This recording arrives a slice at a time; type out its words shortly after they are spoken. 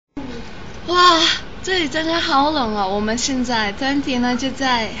哇，这里真的好冷哦！我们现在暂停呢，就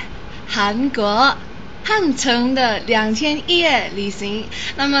在韩国汉城的2天1夜旅行。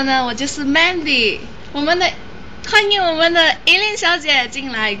那么呢，我就是 Mandy， 欢迎我们的依琳小姐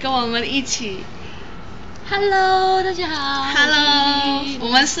进来跟我们一起。Hello， 大家好。Hello， 我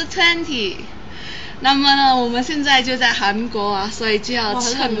们是 20。那么呢，我们现在就在韩国啊，所以就要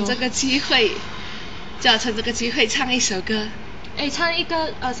趁这个机会，唱一首歌。唱一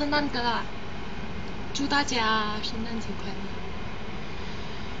个圣诞歌啊！祝大家圣诞节快乐。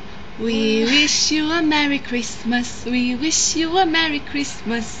We wish you a Merry Christmas. We wish you a Merry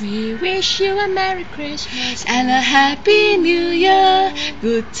Christmas. We wish you a Merry Christmas and a Happy New Year.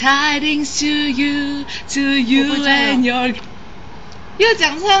 Good tidings to you and your. 又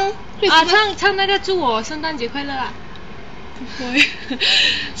讲唱唱那个祝我圣诞节快乐啊！不会，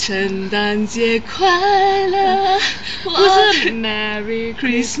圣诞节快乐，不是 Merry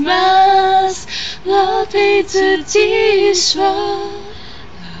Christmas， 我对自己说。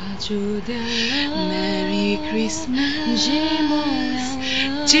蜡烛点亮 Merry Christmas，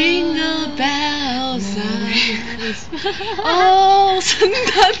 Jingle bells， 哦，圣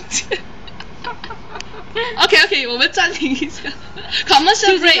诞节。OK， 我们暂停一下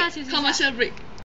 ，Commercial break。